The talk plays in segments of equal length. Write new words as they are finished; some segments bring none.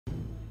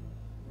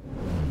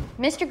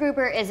Mr.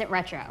 Gruber isn't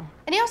retro.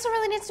 And he also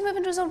really needs to move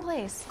into his own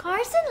place.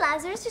 Carson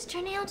Lazarus is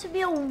turning out to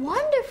be a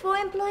wonderful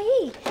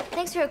employee,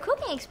 thanks to her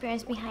cooking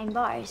experience behind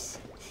bars.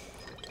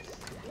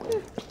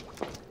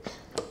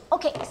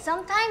 Okay,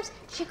 sometimes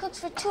she cooks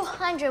for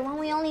 200 when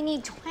we only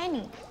need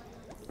 20.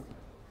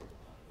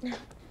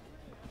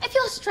 I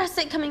feel stress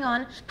sick coming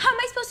on. How am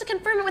I supposed to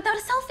confirm it without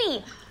a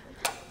selfie?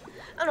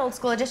 An old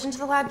school addition to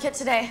the lab kit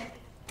today.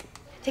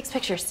 Takes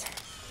pictures.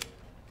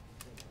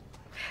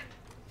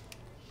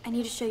 I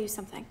need to show you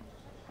something.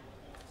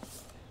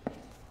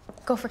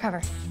 Go for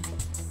cover.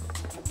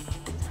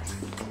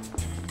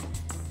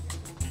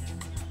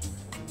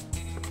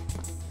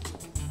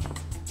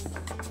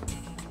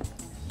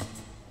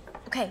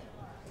 Okay,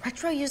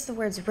 retro used the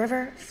words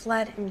river,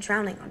 flood, and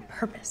drowning on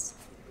purpose.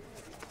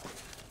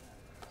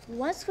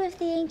 What's with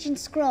the ancient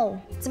scroll?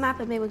 It's a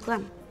map of Maywood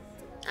Glen.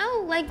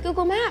 Oh, like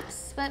Google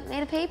Maps, but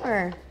made of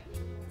paper.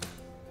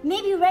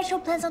 Maybe Retro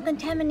plans on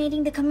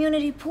contaminating the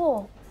community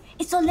pool.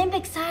 It's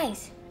Olympic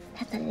size.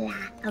 That's a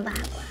lot of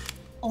aqua.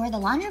 Or the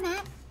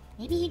laundromat.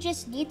 Maybe he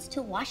just needs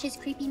to wash his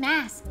creepy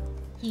mask.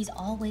 He's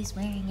always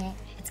wearing it.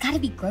 It's gotta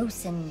be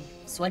gross and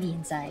sweaty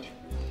inside.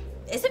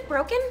 Is it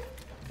broken?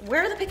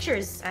 Where are the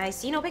pictures? I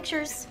see no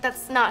pictures.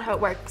 That's not how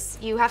it works.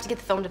 You have to get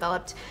the film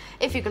developed,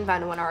 if you can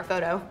find a 1 hour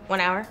photo. 1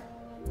 hour?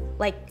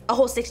 Like a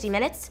whole 60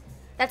 minutes?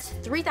 That's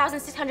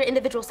 3,600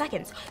 individual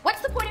seconds.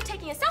 What's the point of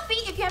taking a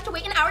selfie if you have to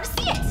wait an hour to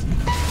see it?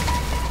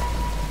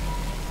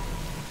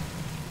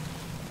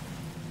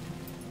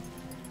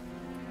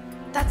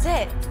 That's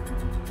it.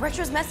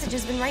 Retro's message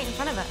has been right in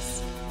front of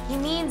us. He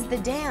means the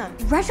dam.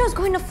 Retro's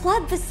going to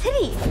flood the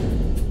city.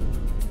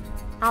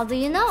 How do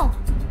you know?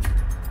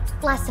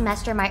 Last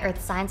semester, my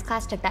earth science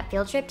class took that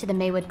field trip to the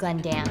Maywood Glen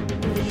Dam.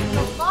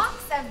 The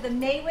locks of the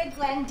Maywood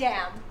Glen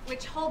Dam,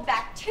 which hold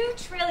back 2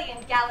 trillion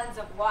gallons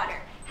of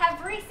water,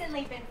 have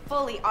recently been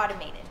fully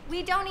automated.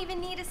 We don't even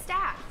need a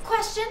staff.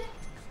 Question?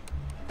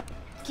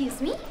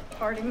 Excuse me?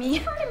 Pardon me.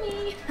 Pardon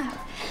me.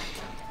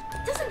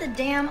 Doesn't the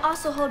dam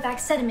also hold back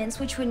sediments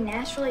which would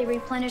naturally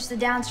replenish the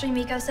downstream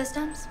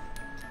ecosystems?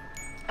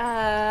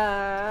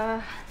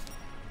 I'm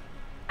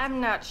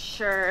not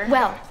sure.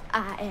 Well,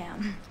 I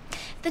am.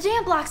 The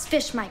dam blocks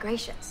fish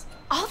migrations.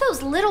 All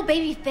those little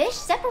baby fish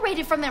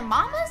separated from their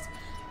mamas?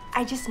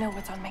 I just know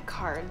what's on my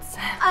cards.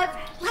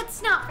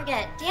 Let's not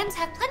forget, dams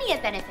have plenty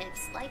of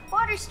benefits, like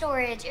water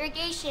storage,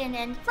 irrigation,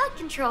 and flood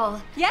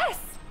control. Yes!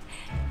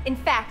 In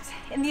fact,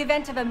 in the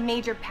event of a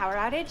major power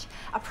outage,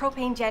 a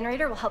propane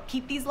generator will help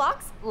keep these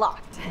locks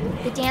locked.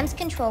 The dam's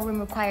control room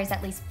requires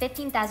at least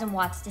 15,000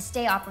 watts to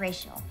stay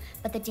operational,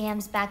 but the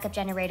dam's backup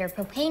generator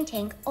propane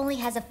tank only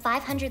has a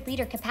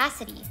 500-liter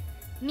capacity.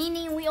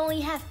 Meaning we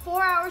only have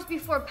 4 hours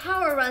before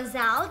power runs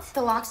out.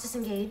 The locks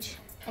disengage,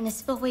 And the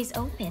spillway's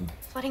open.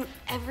 flooding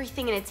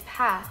everything in its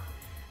path.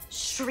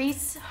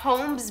 Streets,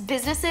 homes,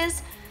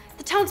 businesses.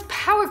 The town's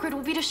power grid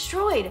will be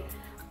destroyed.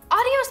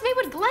 Adios,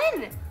 Maywood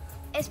Glen!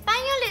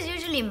 Espanol is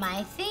usually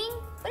my thing,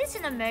 but it's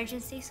an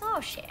emergency, so I'll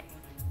share.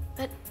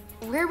 But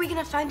where are we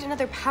gonna find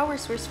another power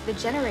source for the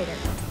generator?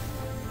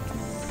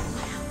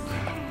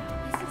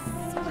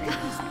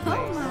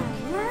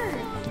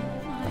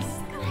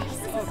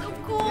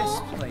 This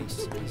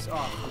place is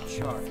off the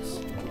charts.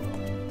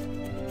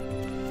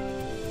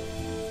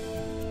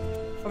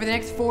 Over the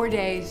next 4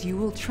 days, you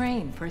will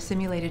train for a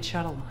simulated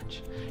shuttle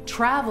launch,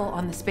 travel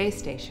on the space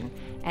station,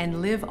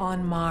 and live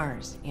on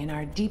Mars in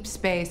our Deep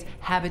Space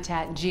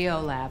Habitat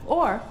Geolab,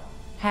 or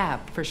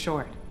HAB for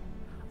short.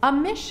 A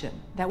mission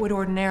that would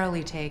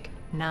ordinarily take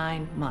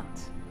 9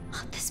 months.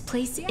 Oh, this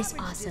place is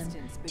awesome.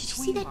 Did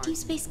you see that deep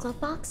space glove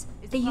box?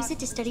 They use it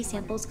to study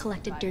samples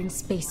collected during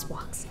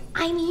spacewalks.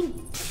 I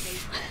mean,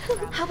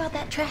 How about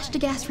that trash to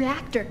gas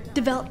reactor?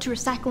 Developed to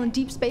recycle in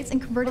deep space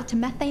and convert it to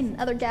methane and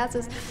other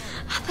gases.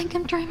 I think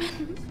I'm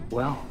dreaming.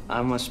 Well,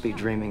 I must be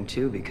dreaming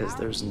too, because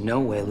there's no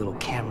way little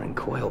Camryn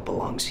Coyle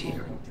belongs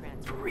here.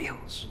 For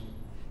reals.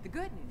 The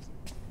good news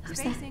is, Who's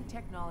space that? Inc.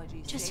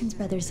 technology Justin's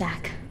brother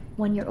Zach.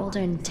 1 year older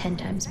and 10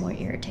 times more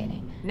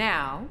irritating.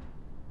 Now,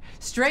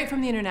 straight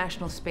from the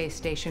International Space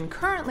Station,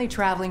 currently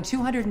traveling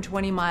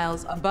 220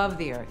 miles above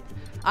the Earth,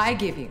 I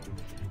give you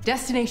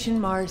Destination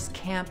Mars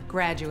Camp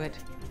graduate,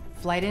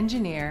 flight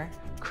engineer,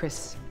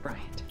 Chris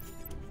Bryant.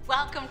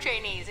 Welcome,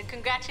 trainees, and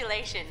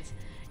congratulations.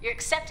 Your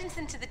acceptance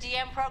into the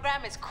DM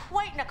program is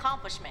quite an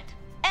accomplishment.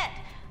 And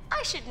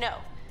I should know,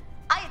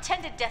 I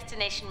attended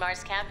Destination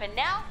Mars Camp, and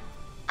now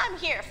I'm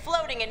here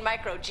floating in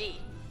Micro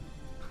G.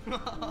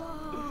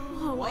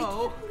 Oh, I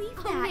can't believe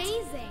that.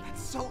 Amazing.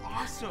 That's so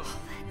awesome.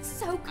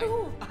 So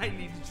cool. I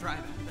need to try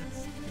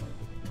that.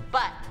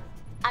 But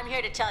I'm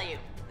here to tell you,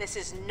 this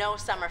is no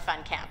summer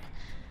fun camp.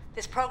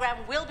 This program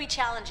will be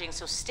challenging,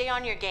 so stay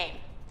on your game.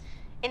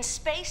 In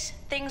space,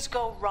 things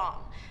go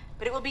wrong,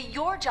 but it will be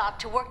your job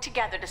to work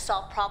together to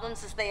solve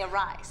problems as they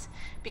arise.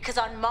 Because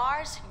on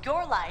Mars,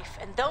 your life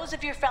and those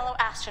of your fellow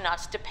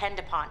astronauts depend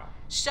upon it.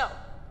 So,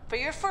 for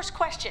your first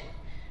question,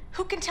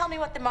 who can tell me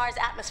what the Mars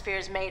atmosphere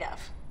is made of?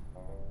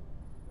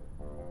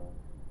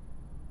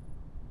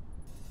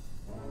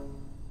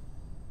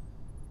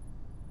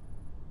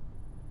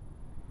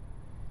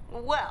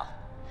 Well,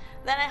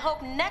 then I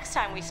hope next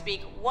time we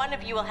speak, one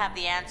of you will have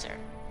the answer.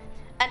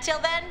 Until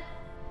then...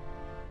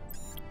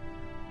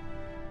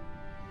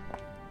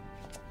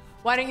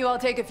 Why don't you all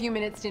take a few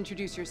minutes to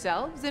introduce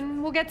yourselves,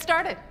 and we'll get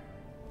started.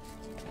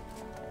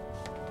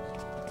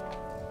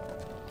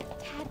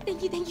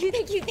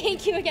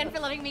 Thank you again for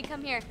letting me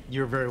come here.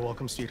 You're very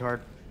welcome,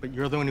 sweetheart. But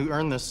you're the one who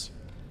earned this.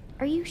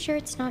 Are you sure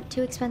it's not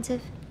too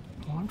expensive?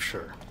 Oh, I'm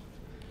sure.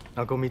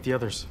 Now go meet the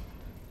others.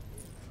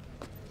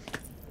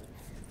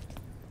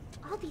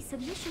 All these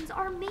submissions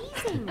are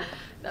amazing.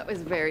 That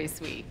was very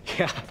sweet.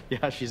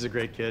 Yeah, she's a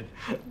great kid.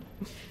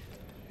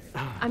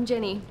 I'm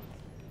Jenny.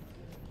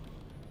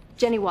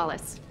 Jenny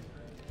Wallace.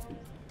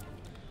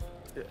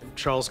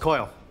 Charles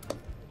Coyle.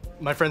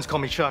 My friends call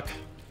me Chuck.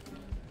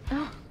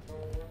 Oh.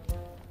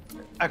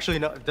 Actually,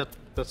 no,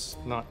 that's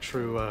not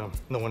true.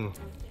 No one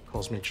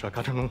calls me Chuck.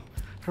 I don't know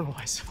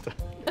why I said that.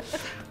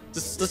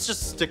 Let's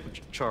just stick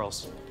with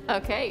Charles.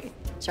 Okay,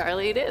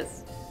 Charlie it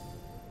is.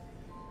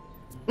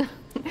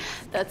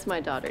 That's my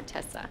daughter,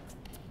 Tessa.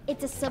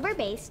 It's a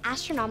silver-based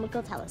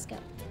astronomical telescope.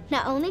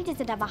 Not only does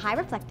it have a high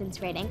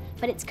reflectance rating,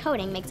 but its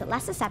coating makes it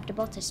less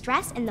susceptible to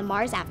stress in the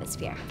Mars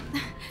atmosphere.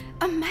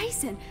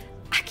 Amazing.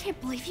 I can't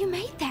believe you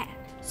made that.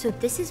 So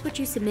this is what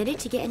you submitted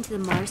to get into the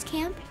Mars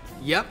camp?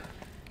 Yep.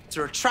 It's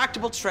a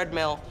retractable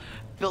treadmill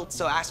built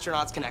so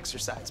astronauts can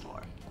exercise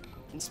more.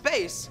 In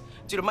space,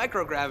 due to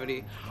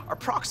microgravity, our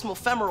proximal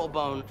femoral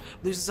bone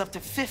loses up to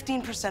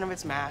 15% of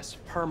its mass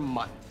per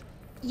month.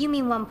 You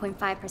mean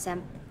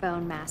 1.5%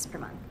 bone mass per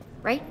month,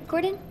 right,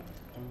 Gordon?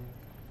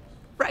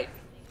 Right.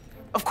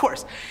 Of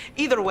course.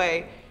 Either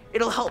way,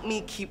 it'll help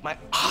me keep my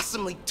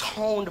awesomely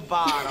toned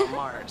bod on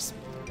Mars.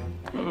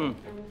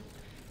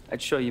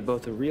 I'd show you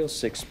both a real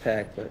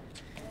six-pack, but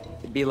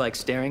it'd be like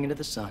staring into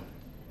the sun.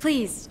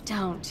 Please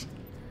don't.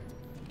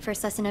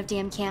 First lesson of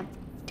DM camp,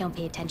 don't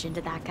pay attention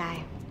to that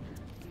guy.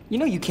 You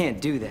know you can't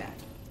do that,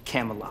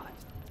 Camelot.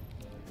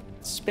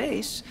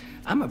 Space,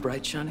 I'm a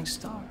bright shining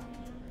star.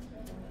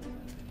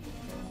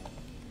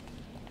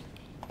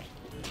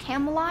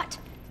 Camelot?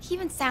 He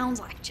even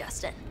sounds like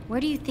Justin. Where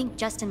do you think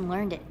Justin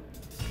learned it?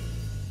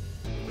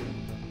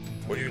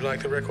 Would you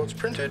like the records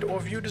printed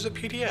or viewed as a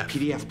PDF?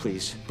 PDF,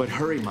 please. But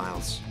hurry,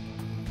 Miles.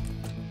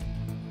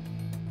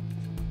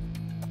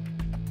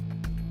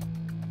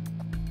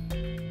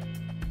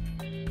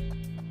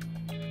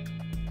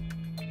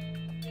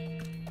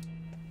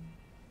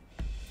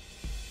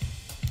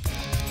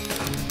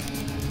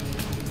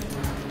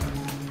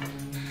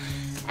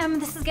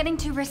 This is getting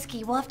too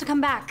risky. We'll have to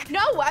come back.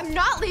 No, I'm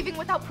not leaving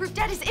without proof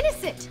Dad is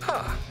innocent.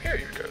 Ah, here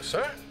you go,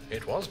 sir.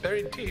 It was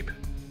buried deep.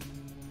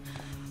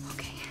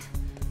 Okay.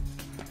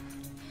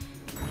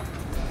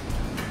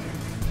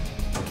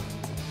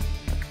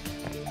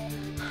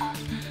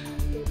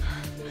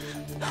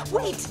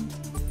 Wait!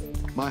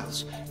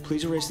 Miles,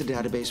 please erase the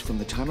database from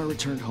the time I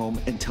returned home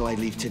until I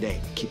leave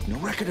today. Keep no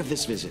record of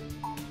this visit.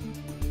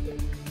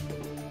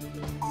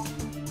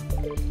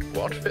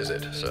 What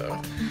visit,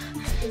 sir?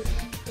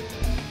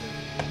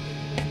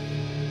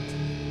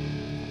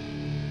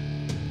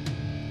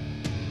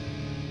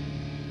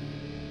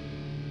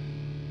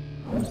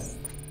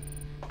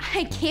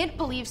 I can't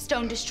believe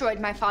S.T.E.M destroyed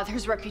my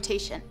father's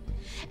reputation.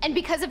 And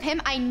because of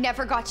him, I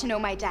never got to know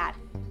my dad.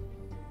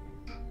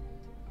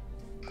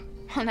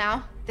 Well,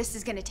 now, this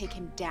is gonna take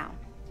him down.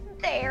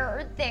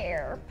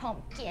 There,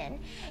 Pumpkin.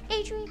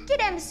 Adrienne,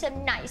 get him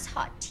some nice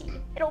hot tea.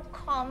 It'll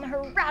calm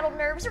her rattled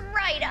nerves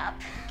right up.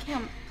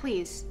 Cam,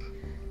 please.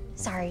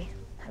 Sorry,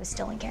 I was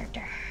still in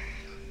character.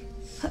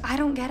 I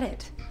don't get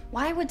it.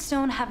 Why would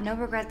S.T.E.M have no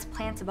regrets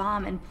plant a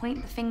bomb and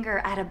point the finger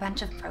at a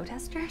bunch of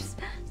protesters?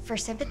 For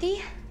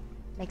sympathy?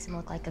 Makes him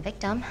look like a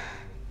victim.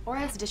 Or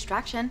as a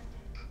distraction.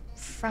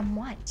 From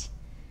what?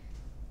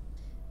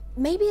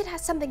 Maybe it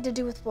has something to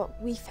do with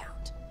what we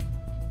found.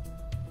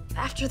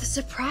 After the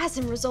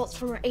surprising results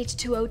from our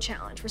H2O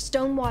challenge, where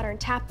stone water and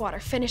tap water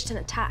finished an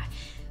attack,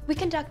 we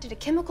conducted a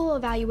chemical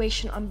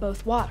evaluation on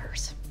both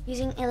waters.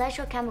 Using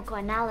electrochemical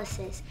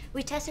analysis,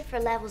 we tested for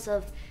levels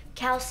of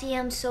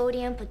calcium,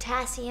 sodium,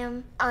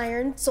 potassium,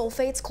 iron,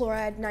 sulfates,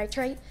 chloride,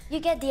 nitrate. You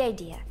get the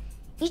idea.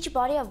 Each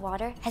body of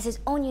water has its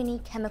own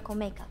unique chemical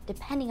makeup,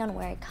 depending on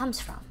where it comes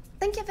from.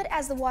 Think of it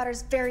as the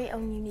water's very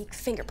own unique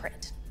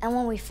fingerprint. And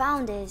what we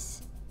found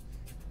is,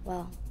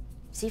 well,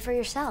 see for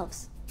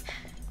yourselves.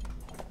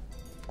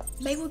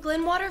 Maywood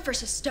Glen water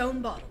versus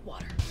stone bottled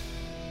water.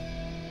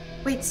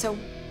 Wait, so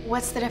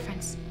what's the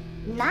difference?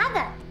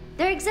 Nada.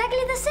 They're exactly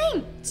the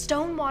same.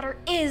 Stone water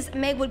is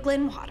Maywood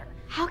Glen water.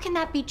 How can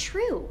that be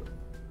true?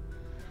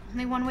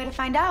 Only one way to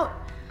find out.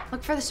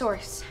 Look for the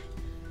source.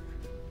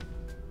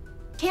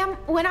 Cam,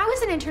 when I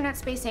was in Internet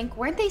Space Inc.,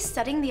 weren't they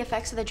studying the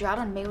effects of the drought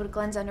on Maywood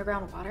Glen's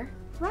underground water?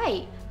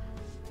 Right.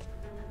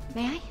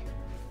 May I?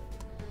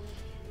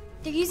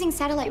 They're using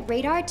satellite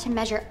radar to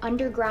measure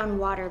underground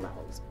water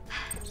levels.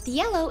 The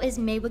yellow is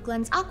Maywood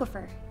Glen's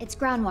aquifer, its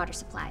groundwater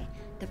supply.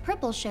 The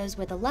purple shows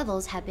where the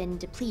levels have been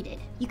depleted.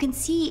 You can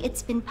see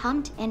it's been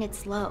pumped and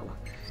it's low.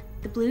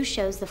 The blue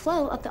shows the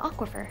flow of the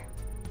aquifer.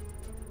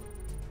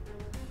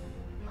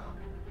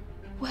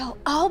 Well,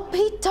 I'll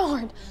be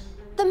darned.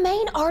 The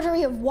main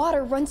artery of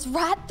water runs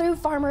right through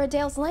Farmer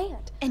Adale's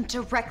land. And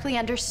directly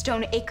under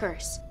Stone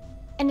Acres.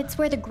 And it's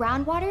where the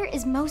groundwater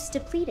is most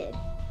depleted.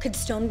 Could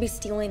Stone be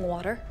stealing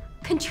water?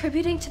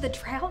 Contributing to the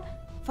drought?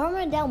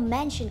 Farmer Adale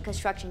mentioned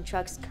construction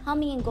trucks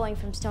coming and going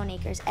from Stone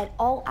Acres at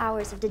all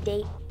hours of the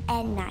day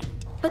and night.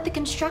 But the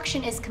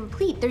construction is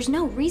complete. There's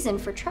no reason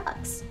for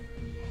trucks.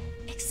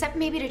 Except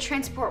maybe to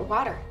transport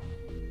water.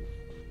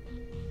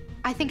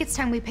 I think it's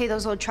time we pay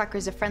those old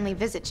truckers a friendly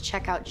visit to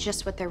check out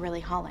just what they're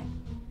really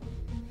hauling.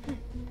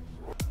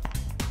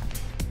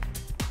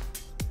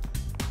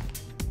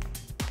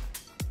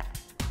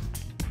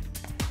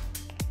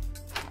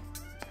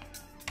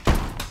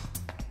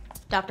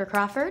 Dr.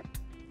 Crawford,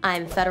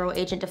 I'm Federal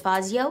Agent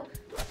DeFazio.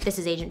 This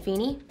is Agent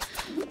Feeney.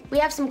 We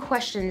have some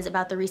questions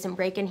about the recent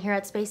break-in here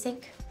at Space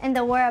Inc. And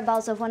the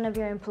whereabouts of one of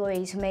your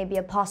employees who may be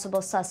a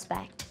possible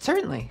suspect.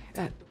 Certainly.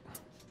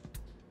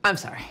 I'm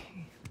sorry,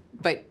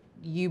 but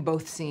you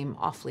both seem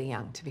awfully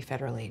young to be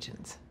federal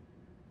agents.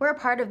 We're a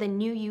part of the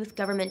New Youth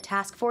Government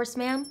Task Force,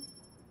 ma'am.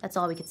 That's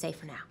all we could say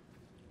for now.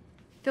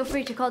 Feel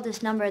free to call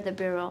this number at the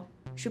Bureau.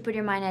 Should put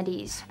your mind at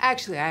ease.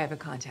 Actually, I have a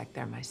contact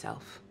there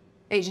myself.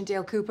 Agent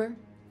Dale Cooper,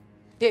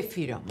 if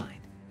you don't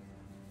mind.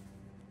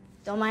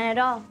 Don't mind at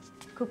all.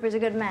 Cooper's a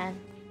good man.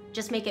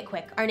 Just make it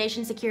quick. Our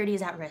nation's security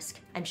is at risk.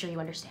 I'm sure you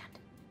understand.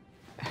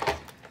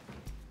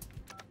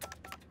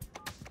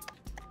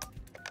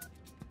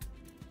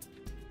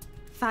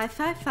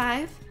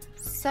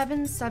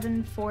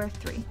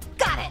 $555-7743.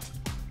 Got it!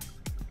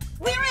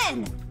 We're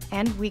in!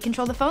 And we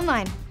control the phone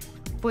line.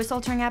 Voice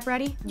altering app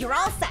ready? You're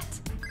all set.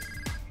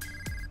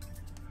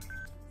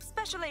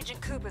 Special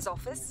Agent Cooper's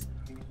office.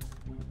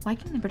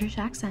 Liking the British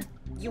accent.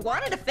 You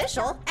want it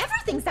official?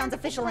 Everything sounds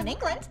official in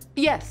England.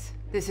 Yes,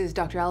 this is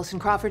Dr. Allison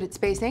Crawford at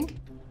Space Inc.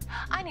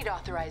 I need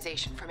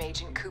authorization from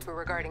Agent Cooper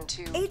regarding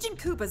to... Agent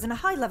Cooper's in a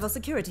high-level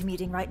security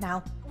meeting right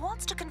now.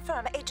 Wants to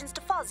confirm Agents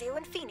DeFazio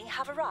and Feeney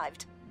have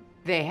arrived.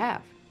 They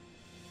have.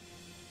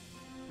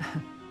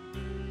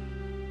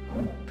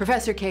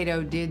 Professor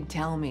Cato did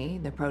tell me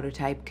the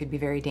prototype could be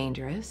very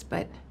dangerous,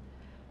 but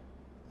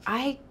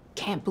I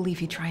can't believe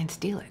he'd try and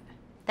steal it.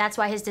 That's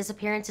why his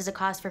disappearance is a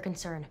cause for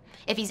concern.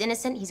 If he's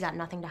innocent, he's got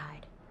nothing to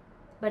hide.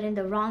 But in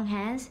the wrong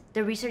hands,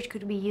 the research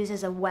could be used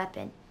as a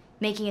weapon,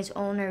 making its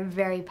owner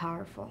very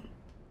powerful.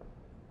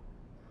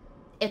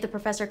 If the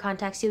professor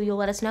contacts you, you'll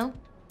let us know?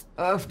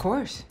 Of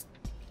course.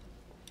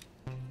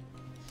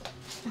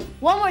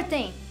 One more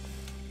thing.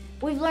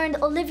 We've learned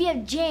Olivia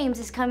James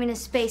is coming to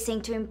Space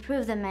Inc. to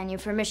improve the menu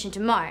for mission to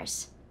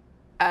Mars.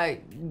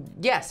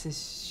 Yes.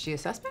 Is she a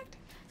suspect?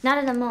 Not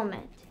at the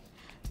moment.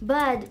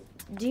 But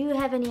do you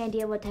have any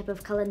idea what type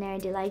of culinary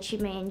delight she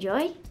may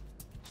enjoy?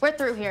 We're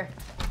through here.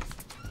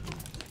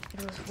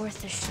 It was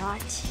worth a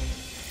shot.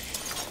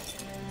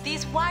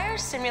 These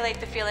wires simulate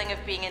the feeling of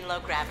being in low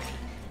gravity.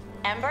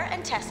 Ember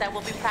and Tessa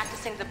will be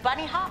practicing the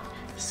bunny hop,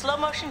 the slow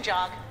motion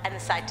jog, and the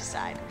side to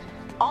side.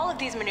 All of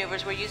these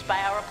maneuvers were used by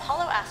our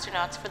Apollo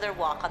astronauts for their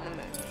walk on the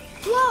moon.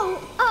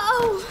 Whoa!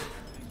 Uh-oh!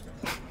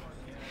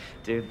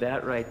 Dude,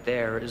 that right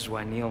there is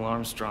why Neil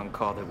Armstrong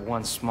called it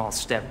one small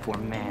step for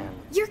man.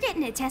 You're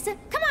getting it, Tessa.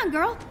 Come on,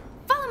 girl.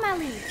 Follow my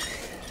lead.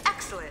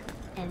 Excellent.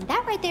 And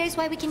that right there is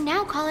why we can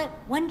now call it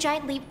one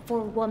giant leap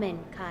for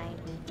womankind.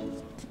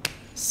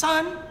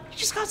 Son, you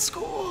just got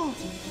schooled.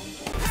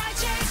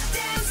 Project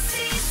Mc².